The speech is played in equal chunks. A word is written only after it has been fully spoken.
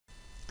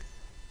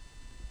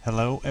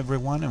Hello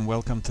everyone, and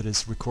welcome to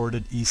this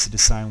recorded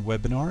ECDESIGN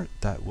webinar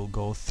that will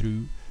go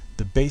through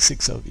the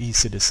basics of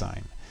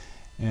ECDESIGN.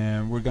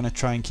 And we're going to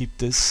try and keep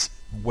this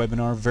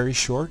webinar very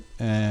short,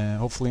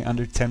 hopefully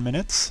under 10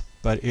 minutes,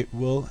 but it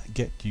will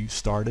get you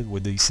started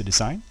with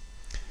ECDESIGN.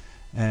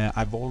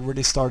 I've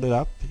already started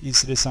up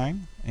ECDESIGN,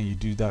 and you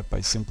do that by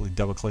simply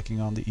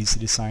double-clicking on the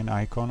ECDESIGN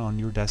icon on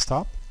your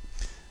desktop.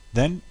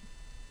 Then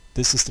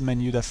this is the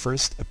menu that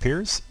first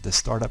appears, the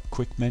Startup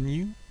Quick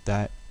menu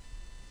that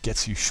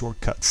gets you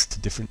shortcuts to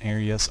different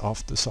areas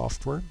of the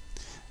software,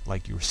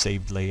 like your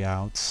saved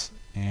layouts,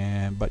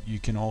 but you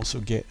can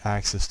also get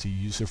access to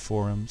user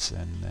forums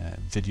and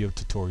video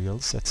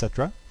tutorials,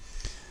 etc.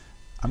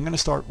 I'm going to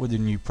start with a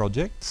new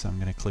project, so I'm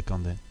going to click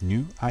on the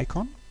new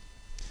icon,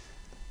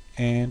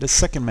 and the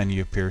second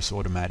menu appears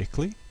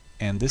automatically,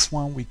 and this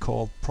one we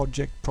call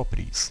Project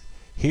Properties.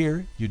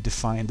 Here you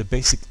define the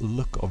basic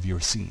look of your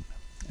scene,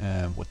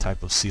 what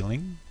type of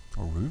ceiling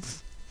or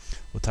roof,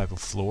 what type of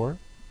floor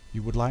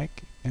you would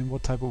like, and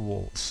what type of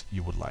walls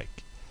you would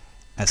like.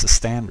 As a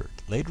standard,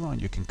 later on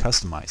you can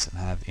customize and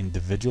have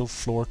individual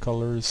floor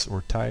colors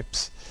or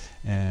types,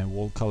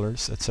 wall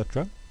colors,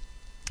 etc.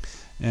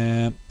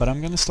 But I'm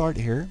going to start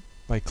here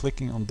by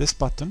clicking on this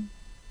button,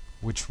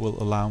 which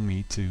will allow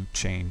me to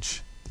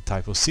change the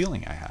type of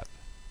ceiling I have.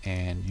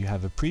 And you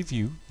have a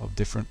preview of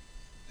different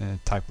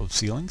type of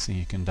ceilings, and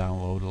you can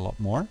download a lot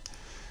more.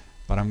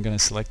 But I'm going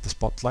to select the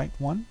spotlight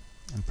one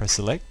and press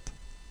select.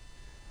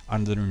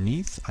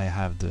 Underneath I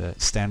have the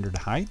standard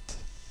height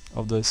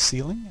of the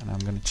ceiling, and I'm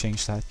going to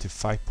change that to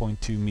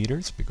 5.2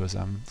 meters because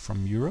I'm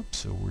from Europe,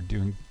 so we're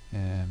doing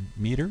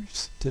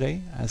meters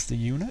today as the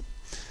unit.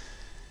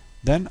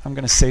 Then I'm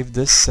going to save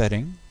this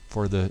setting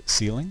for the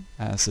ceiling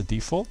as a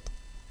default.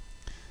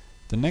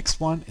 The next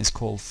one is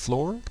called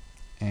floor,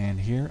 and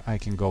here I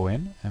can go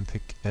in and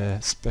pick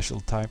a special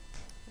type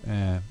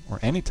or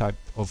any type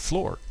of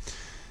floor.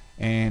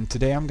 And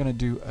today I'm going to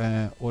do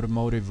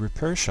automotive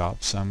repair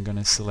shop, so I'm going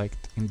to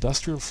select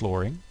industrial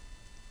flooring,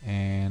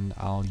 and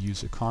I'll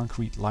use a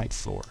concrete light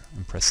floor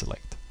and press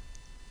select.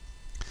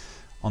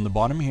 On the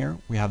bottom here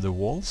we have the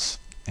walls,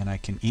 and I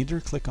can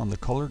either click on the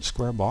colored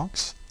square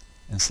box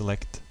and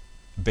select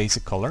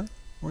basic color,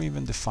 or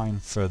even define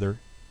further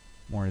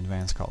more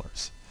advanced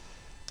colors.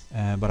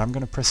 But I'm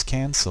going to press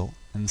cancel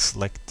and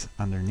select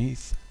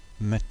underneath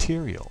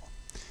material.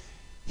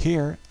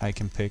 Here I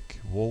can pick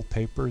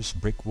wallpapers,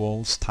 brick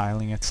walls,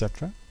 tiling,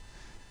 etc.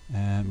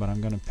 But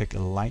I'm going to pick a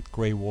light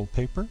gray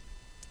wallpaper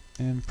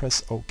and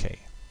press OK.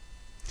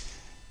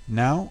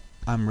 Now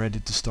I'm ready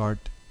to start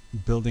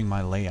building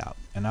my layout,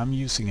 and I'm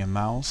using a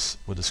mouse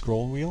with a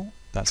scroll wheel.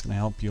 That's going to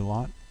help you a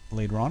lot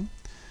later on.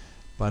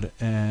 But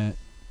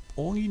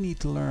all you need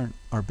to learn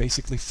are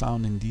basically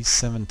found in these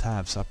 7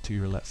 tabs up to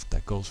your left.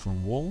 That goes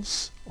from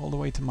walls all the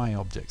way to my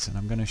objects, and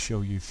I'm going to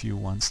show you a few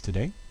ones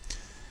today.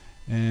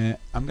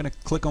 I'm going to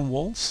click on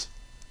walls,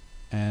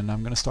 and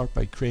I'm going to start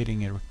by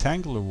creating a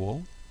rectangular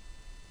wall,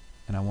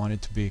 and I want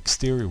it to be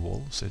exterior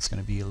wall, so it's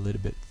going to be a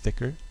little bit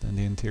thicker than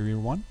the interior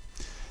one.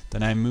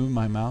 Then I move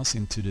my mouse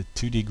into the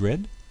 2D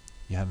grid.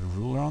 You have a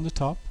ruler on the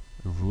top,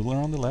 a ruler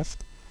on the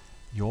left.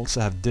 You also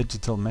have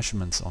digital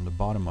measurements on the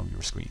bottom of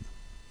your screen.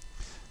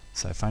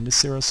 So I find the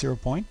 0, 0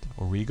 point,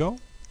 or rego,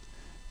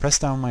 press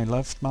down my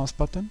left mouse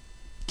button,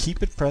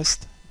 keep it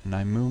pressed, and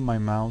I move my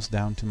mouse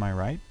down to my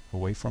right,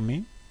 away from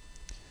me,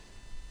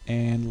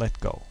 and let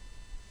go.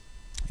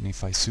 And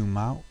if I zoom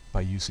out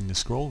by using the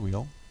scroll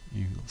wheel,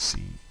 you will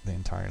see the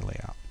entire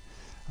layout.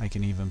 I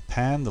can even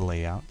pan the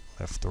layout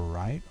left or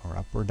right or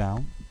up or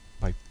down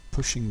by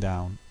pressing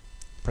down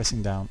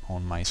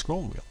on my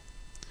scroll wheel.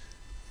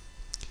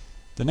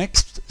 The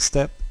next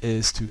step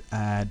is to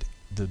add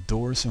the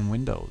doors and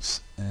windows,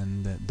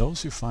 and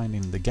those you find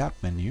in the gap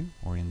menu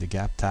or in the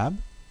gap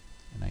tab.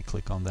 And I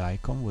click on the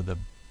icon with a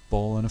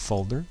ball and a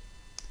folder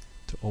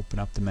to open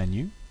up the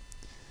menu.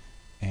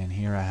 And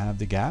here I have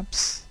the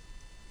gaps,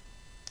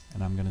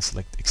 and I'm going to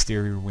select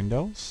exterior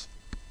windows,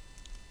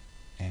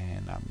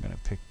 and I'm going to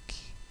pick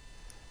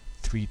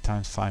 3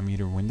 times 5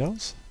 meter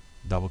windows,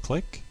 double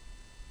click,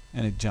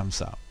 and it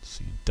jumps out.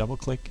 So you double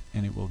click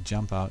and it will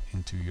jump out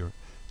into your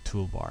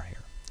toolbar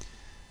here.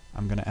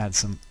 I'm going to add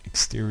some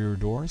exterior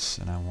doors,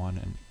 and I want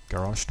a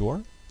garage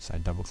door, so I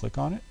double click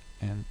on it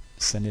and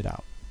send it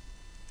out.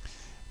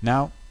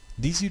 Now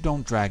these you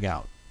don't drag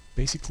out.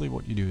 Basically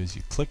what you do is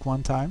you click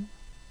one time,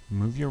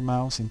 move your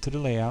mouse into the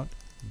layout,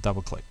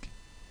 double click,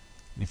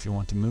 and if you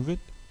want to move it,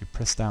 you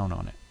press down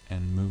on it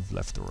and move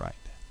left or right.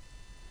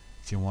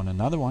 If you want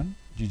another one,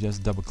 you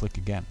just double click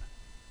again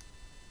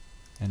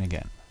and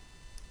again.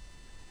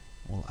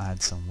 We'll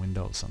add some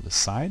windows on the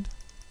side,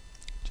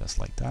 just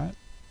like that.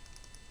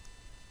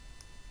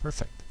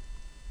 Perfect.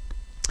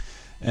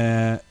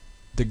 The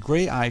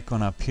gray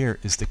icon up here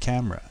is the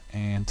camera,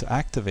 and to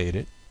activate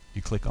it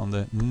you click on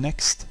the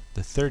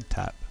third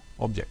tab,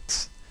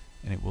 objects,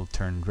 and it will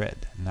turn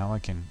red. Now I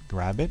can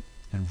grab it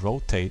and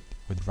rotate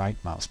with right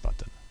mouse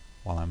button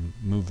while I'm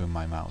moving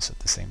my mouse at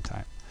the same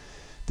time.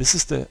 This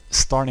is the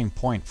starting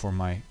point for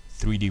my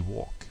 3D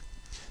walk.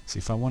 So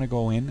if I want to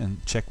go in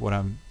and check what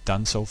I've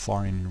done so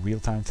far in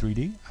real-time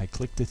 3D, I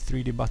click the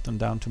 3D button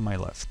down to my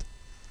left,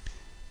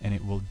 and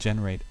it will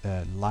generate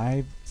a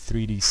live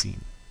 3D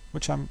scene,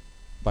 which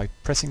by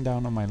pressing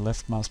down on my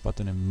left mouse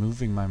button and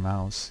moving my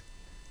mouse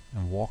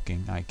and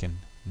walking, I can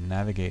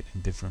navigate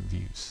in different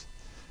views.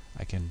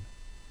 I can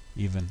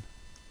even,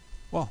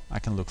 well, I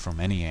can look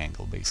from any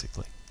angle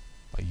basically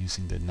by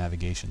using the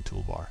navigation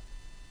toolbar.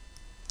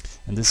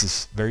 And this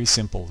is very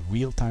simple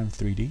real-time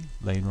 3D.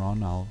 Later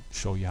on I'll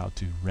show you how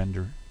to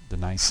render the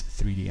nice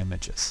 3D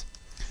images.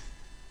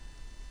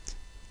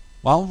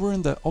 While we're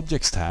in the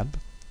Objects tab,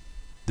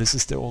 this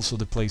is also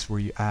the place where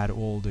you add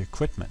all the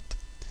equipment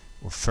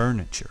or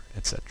furniture,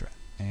 etc.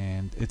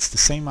 And it's the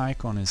same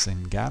icon as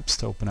in Gaps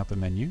to open up a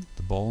menu,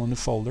 the ball in the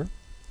folder.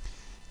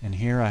 And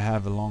here I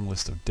have a long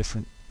list of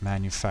different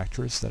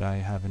manufacturers that I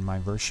have in my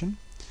version.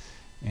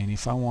 And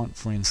if I want,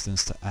 for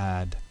instance, to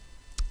add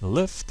the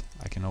lift,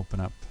 I can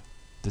open up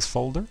this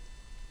folder,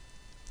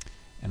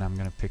 and I'm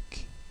going to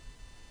pick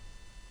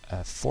a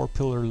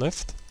 4-pillar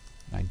lift,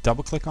 and I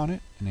double click on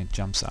it and it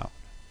jumps out.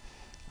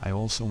 I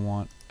also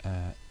want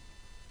a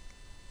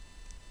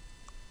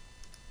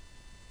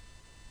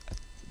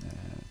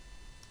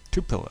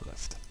 2-pillar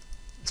lift.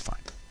 It's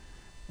fine,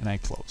 and I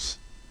close.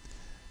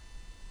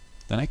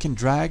 Then I can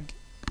drag,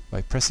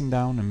 by pressing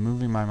down and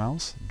moving my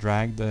mouse,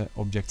 drag the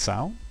objects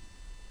out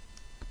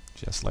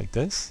just like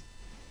this.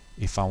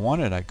 If I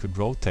wanted, I could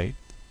rotate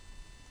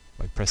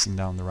by pressing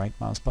down the right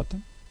mouse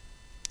button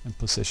and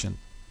position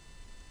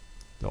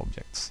the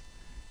objects.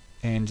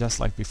 And just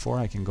like before,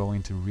 I can go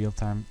into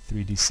real-time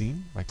 3D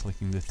scene by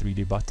clicking the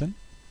 3D button,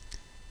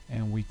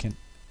 and we can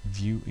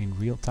view in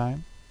real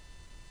time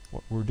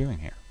what we're doing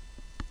here.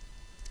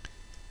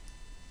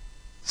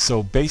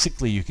 So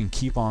basically you can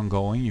keep on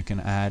going, you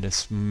can add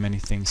as many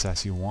things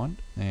as you want,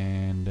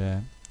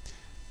 and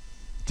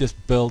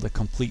just build a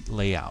complete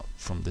layout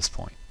from this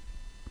point.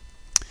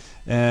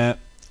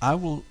 I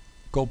will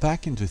go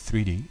back into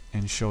 3D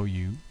and show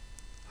you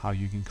how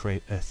you can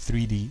create a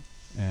 3D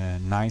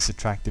nice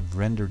attractive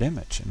rendered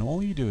image. And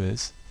all you do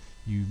is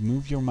you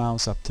move your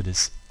mouse up to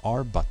this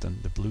R button,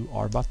 the blue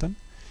R button,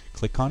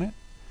 click on it,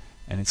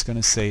 and it's going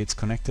to say it's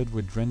connected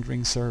with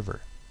rendering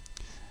server.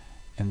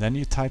 And then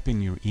you type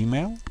in your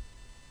email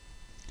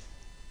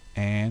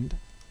and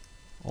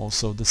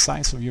also the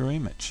size of your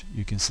image.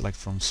 You can select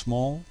from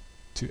small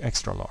to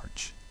extra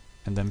large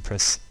and then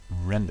press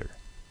render.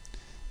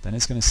 Then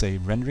it's going to say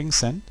rendering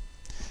sent,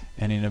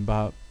 and in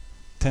about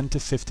 10 to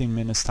 15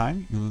 minutes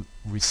time you'll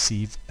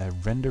receive a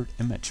rendered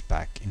image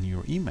back in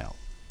your email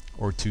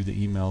or to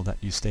the email that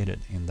you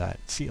stated in that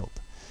field.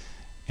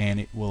 And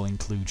it will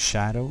include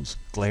shadows,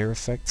 glare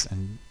effects,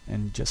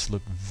 and just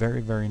look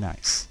very, very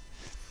nice.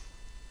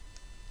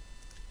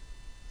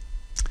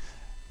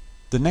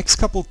 The next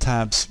couple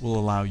tabs will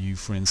allow you,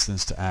 for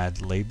instance, to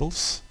add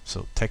labels,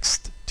 so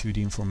text 2D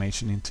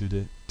information into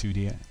the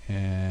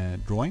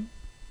 2D drawing.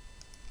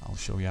 I'll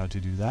show you how to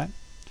do that.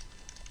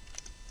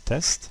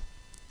 Test.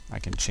 I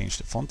can change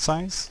the font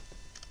size.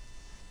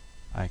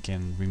 I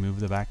can remove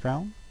the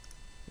background.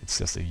 It's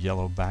just a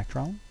yellow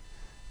background.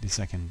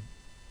 This I can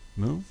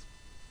move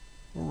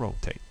or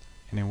rotate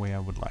any way I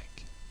would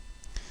like.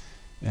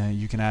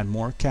 You can add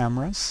more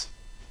cameras.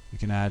 You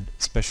can add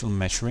special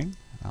measuring.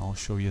 I'll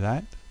show you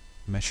that.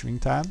 Measuring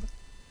tab,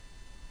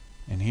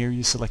 and here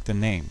you select the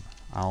name.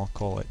 I'll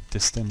call it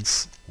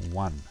distance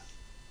 1,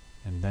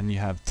 and then you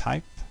have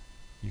type.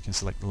 You can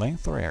select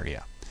length or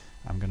area.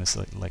 I'm going to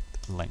select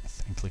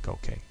length and click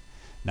OK.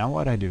 Now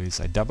what I do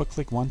is I double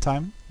click one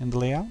time in the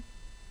layout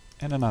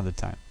and another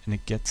time, and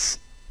it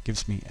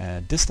gives me a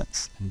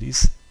distance, and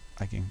these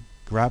I can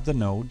grab the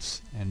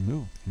nodes and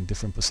move in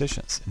different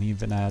positions and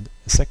even add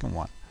a second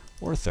one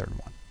or a third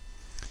one.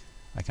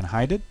 I can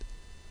hide it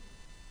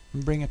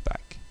and bring it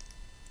back.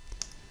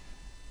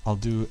 I'll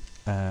do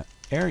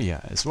area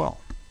as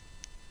well.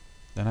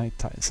 Then I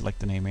select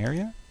the name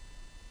area,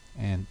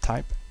 and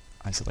type,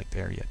 I select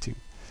area too.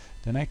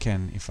 Then I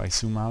can, if I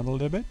zoom out a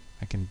little bit,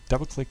 I can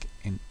double click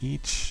in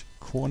each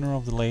corner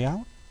of the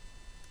layout,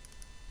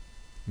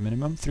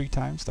 minimum 3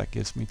 times. That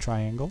gives me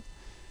triangle,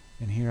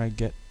 and here I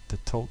get the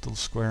total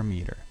square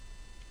meter.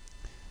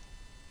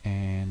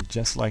 And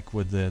just like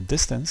with the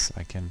distance,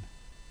 I can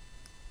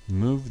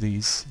move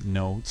these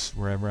nodes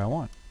wherever I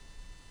want.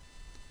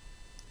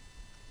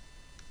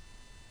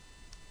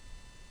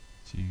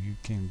 So you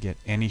can get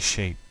any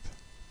shape,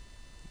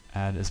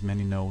 add as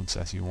many nodes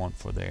as you want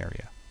for the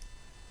area,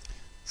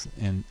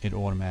 and it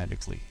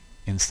automatically,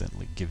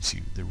 instantly gives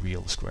you the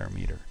real square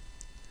meter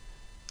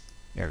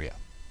area.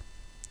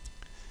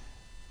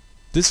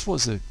 This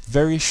was a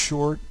very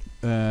short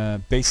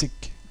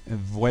basic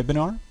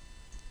webinar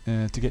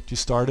to get you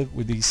started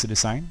with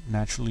ECDESIGN.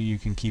 Naturally you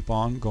can keep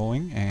on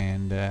going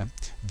and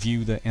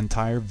view the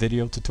entire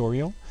video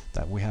tutorial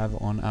that we have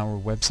on our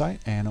website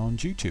and on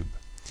YouTube.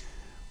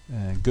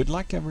 Good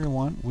luck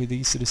everyone with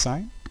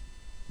ECDESIGN.